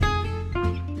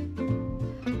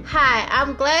Hi,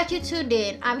 I'm glad you tuned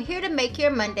in. I'm here to make your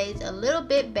Mondays a little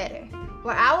bit better,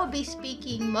 where I will be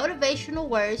speaking motivational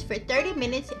words for 30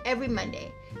 minutes every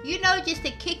Monday. Just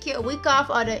to kick your week off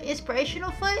on an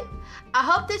inspirational foot. I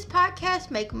hope this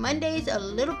podcast make Mondays a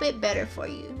little bit better for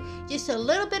you. Just a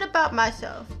little bit about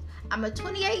myself. I'm a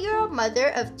 28-year-old mother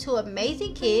of 2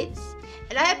 amazing kids,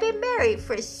 and I have been married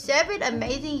for 7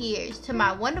 amazing years to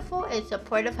my wonderful and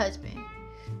supportive husband.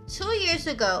 2 years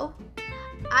ago,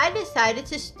 I decided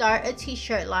to start a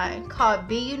t-shirt line called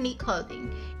Be Unique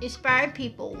Clothing, inspiring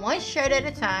people one shirt at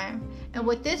a time. And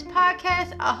with this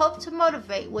podcast, I hope to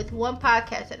motivate with one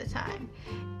podcast at a time.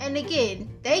 And again,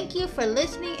 thank you for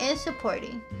listening and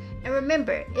supporting. And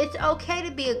remember, it's okay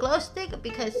to be a glow stick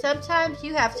because sometimes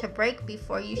you have to break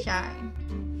before you shine.